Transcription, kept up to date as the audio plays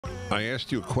I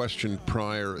asked you a question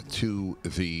prior to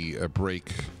the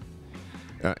break,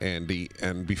 Andy,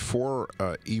 and before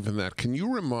even that, can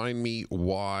you remind me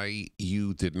why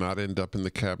you did not end up in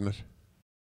the cabinet?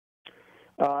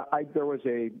 I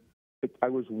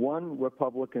was one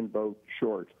Republican vote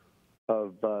short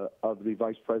of the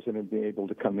vice president being able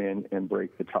to come in and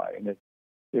break the tie, and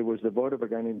it was the vote of a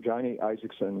guy named Johnny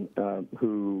Isaacson,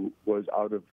 who was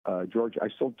out of Georgia. I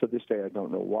still, to this day, I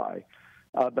don't know why.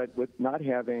 But with not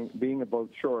being a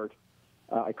vote short,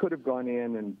 I could have gone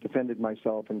in and defended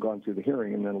myself and gone through the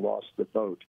hearing and then lost the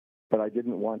vote. But I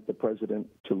didn't want the president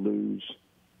to lose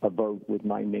a vote with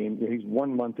my name. He's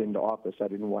 1 month into office. I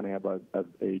didn't want to have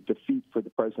a defeat for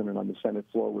the president on the Senate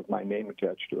floor with my name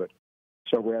attached to it.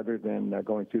 So rather than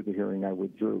going through the hearing, I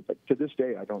withdrew. But to this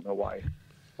day, I don't know why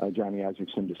Johnny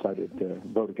Isaacson decided to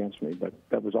vote against me, but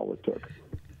that was all it took.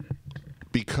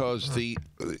 Because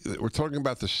we're talking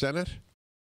about the Senate?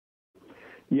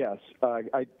 Yes,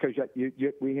 because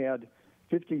we had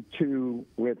 52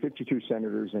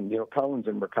 senators, and Collins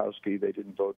and Murkowski, they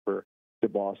didn't vote for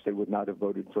DeVos. They would not have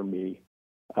voted for me.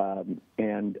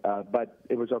 But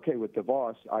it was okay with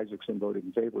DeVos. Isaacson voted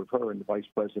in favor of her, and the vice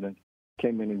president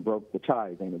came in and broke the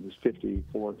tie. Then it was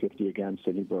 54-50 against,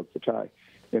 and he broke the tie.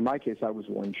 In my case, I was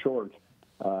one short.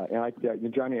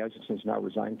 And Johnny Isaacson's now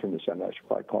resigned from the Senate. I should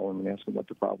probably call him and ask him what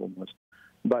the problem was.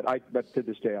 But to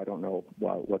this day, I don't know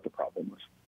what the problem was.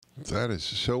 That is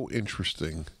so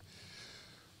interesting.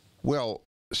 Well,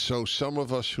 so some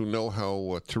of us who know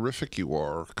how terrific you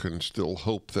are can still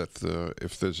hope that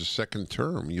if there's a second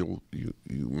term, you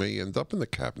may end up in the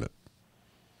cabinet.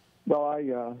 Well,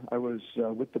 I was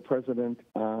with the president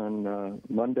on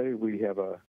Monday. We have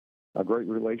a great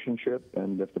relationship,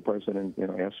 and if the president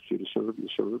asks you to serve, you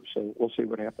serve. So we'll see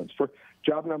what happens. For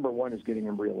job number one is getting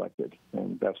him reelected,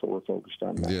 and that's what we're focused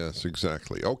on now. Yes,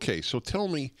 exactly. Okay, so tell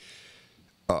me,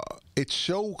 it's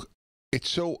so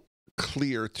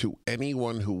clear to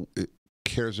anyone who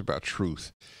cares about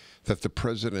truth that the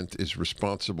president is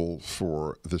responsible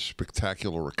for the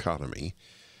spectacular economy.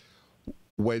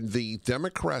 When the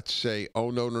Democrats say, "Oh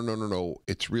no,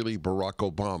 it's really Barack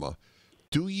Obama,"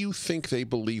 do you think they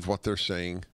believe what they're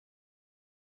saying?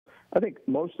 I think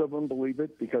most of them believe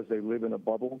it because they live in a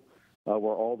bubble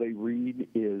where all they read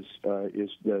is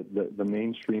the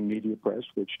mainstream media press,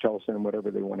 which tells them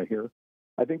whatever they want to hear.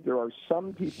 I think there are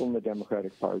some people in the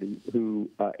Democratic Party who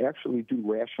actually do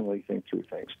rationally think through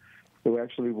things, who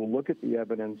actually will look at the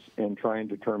evidence and try and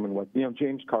determine what,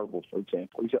 James Carville, for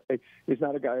example. He's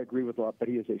not a guy I agree with a lot, but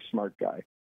he is a smart guy.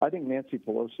 I think Nancy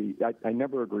Pelosi, I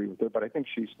never agree with her, but I think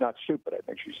she's not stupid. I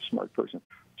think she's a smart person.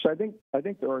 So I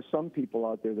think there are some people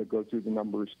out there that go through the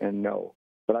numbers and know.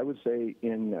 But I would say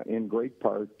in great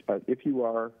part, if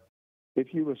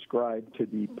you ascribe to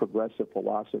the progressive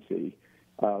philosophy,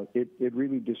 it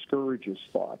really discourages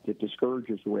thought. It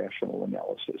discourages rational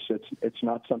analysis. It's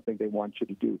not something they want you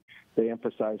to do. They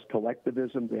emphasize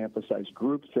collectivism. They emphasize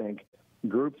groupthink.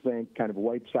 Groupthink kind of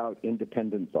wipes out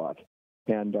independent thought.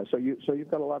 And so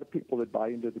you've got a lot of people that buy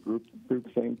into the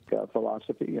groupthink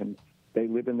philosophy, and they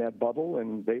live in that bubble,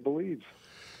 and they believe.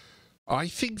 I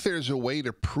think there's a way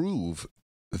to prove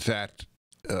that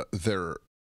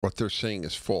what they're saying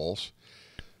is false,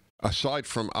 aside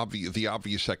from the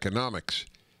obvious economics,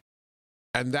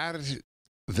 and that is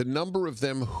the number of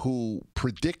them who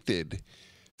predicted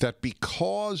that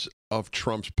because of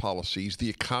Trump's policies, the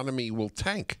economy will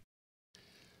tank.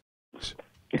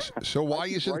 So why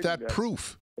isn't that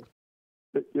proof?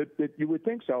 You would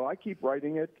think so. I keep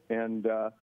writing it, and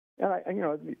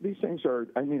these things are.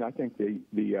 I mean, I think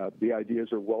the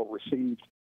ideas are well received.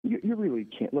 You really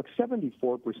can't look.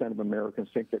 74% of Americans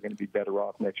think they're going to be better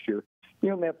off next year.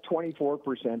 That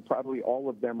 24%, probably all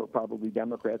of them are probably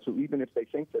Democrats. So even if they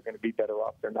think they're going to be better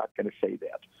off, they're not going to say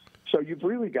that. So you've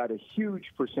really got a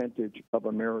huge percentage of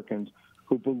Americans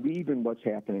who believe in what's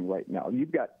happening right now.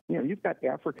 You've got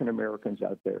African Americans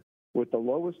out there with the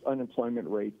lowest unemployment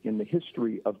rate in the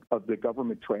history of the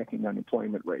government tracking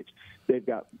unemployment rates.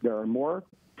 There are more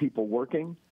people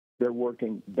working. They're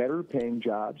working better paying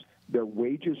jobs. Their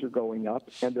wages are going up,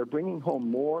 and they're bringing home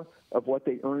more of what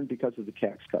they earned because of the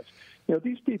tax cuts.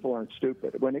 These people aren't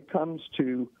stupid. When it comes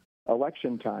to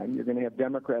election time, you're going to have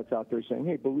Democrats out there saying,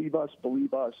 "Hey, believe us,"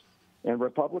 and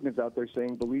Republicans out there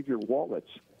saying, "Believe your wallets."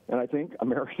 And I think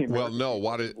American. Well, no.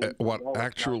 What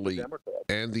actually,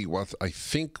 Andy, what I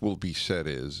think will be said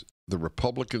is the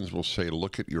Republicans will say,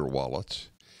 "Look at your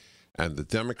wallets," and the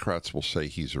Democrats will say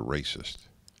he's a racist.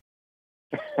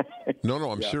 No,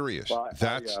 I'm serious. Well,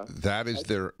 that is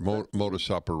their modus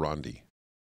operandi.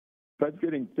 That's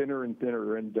getting thinner and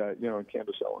thinner, and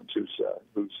Candace Owens, who's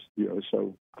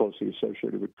so closely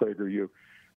associated with PragerU,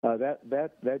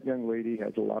 That young lady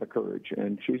has a lot of courage,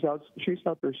 and she's out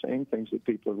there saying things that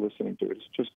people are listening to. It's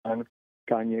just on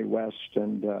Kanye West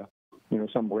and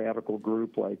some radical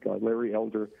group like Larry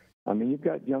Elder. I mean, you've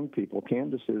got young people.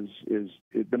 Candace is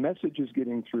the message is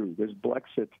getting through. This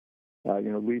Blexit,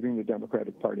 leaving the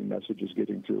Democratic Party message is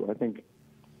getting through. I think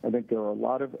there are a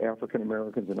lot of African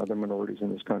Americans and other minorities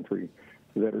in this country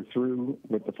that are through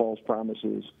with the false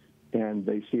promises, and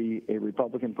they see a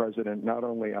Republican president not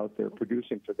only out there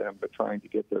producing for them, but trying to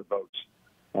get their votes.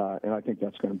 And I think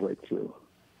that's going to break through.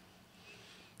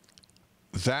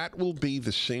 That will be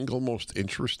the single most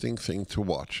interesting thing to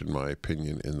watch, in my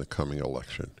opinion, in the coming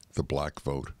election, the black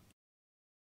vote.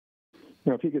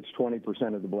 If he gets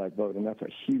 20% of the black vote, and that's a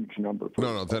huge number.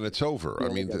 No, then it's over. I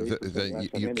mean,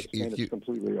 it's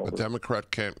completely over. A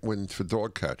Democrat can't win for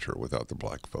dog catcher without the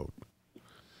black vote.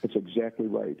 It's exactly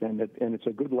right, and it's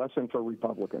a good lesson for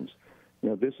Republicans.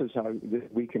 This is how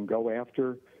we can go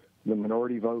after the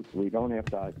minority vote. We don't have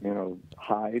to,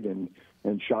 hide and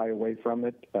shy away from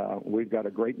it. We've got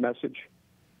a great message.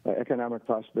 Economic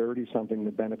prosperity is something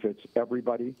that benefits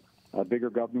everybody.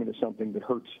 Bigger government is something that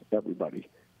hurts everybody.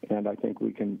 And I think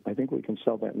we can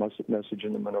sell that message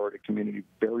in the minority community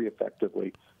very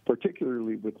effectively,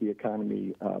 particularly with the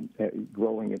economy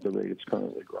growing at the rate it's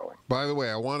currently growing. By the way,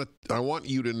 I want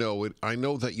you to know it. I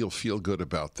know that you'll feel good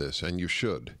about this, and you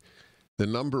should. The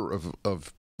number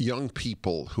of young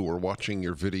people who are watching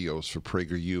your videos for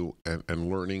PragerU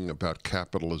and learning about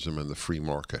capitalism and the free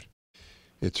market.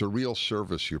 It's a real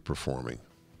service you're performing.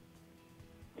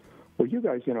 Well, you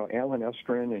guys, Alan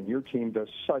Estrin and your team does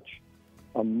such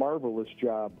a marvelous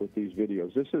job with these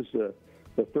videos. This is the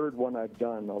third one I've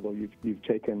done, although you've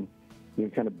taken,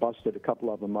 kind of busted a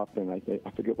couple of them up, and I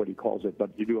forget what he calls it,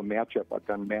 but you do a matchup. I've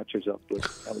done matches up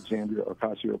with Alexandria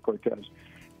Ocasio-Cortez.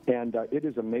 And it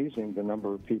is amazing the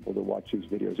number of people that watch these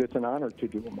videos. It's an honor to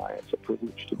do them, Maya. It's a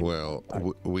privilege to do them.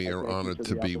 Well, we are honored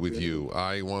to be with you.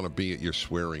 I want to be at your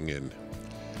swearing in.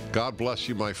 God bless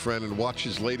you, my friend, and watch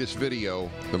his latest video.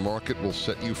 The market will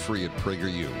set you free at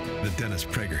PragerU. The Dennis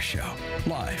Prager Show,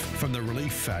 live from the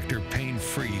Relief Factor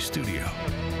Pain-Free Studio.